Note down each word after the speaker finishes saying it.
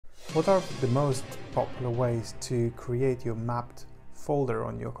What are the most popular ways to create your mapped folder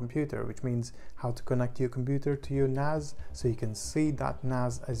on your computer, which means how to connect your computer to your NAS so you can see that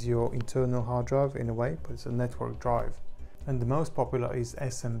NAS as your internal hard drive in a way, but it's a network drive. And the most popular is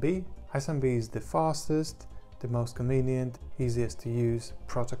SMB. SMB is the fastest, the most convenient, easiest to use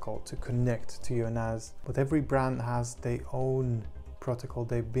protocol to connect to your NAS. But every brand has their own protocol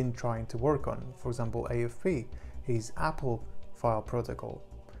they've been trying to work on. For example, AFP is Apple file protocol,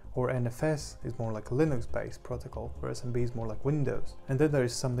 or NFS is more like a Linux-based protocol, where SMB is more like Windows. And then there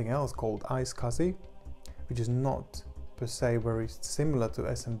is something else called iSCSI, which is not per se very similar to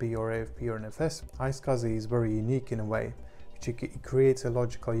SMB or AFP or NFS. iSCSI is very unique in a way, which it creates a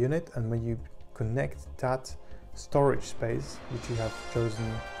logical unit, and when you connect that storage space, which you have chosen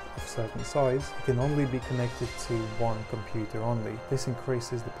of certain size, it can only be connected to one computer only. This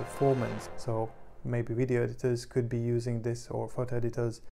increases the performance, so maybe video editors could be using this, or photo editors.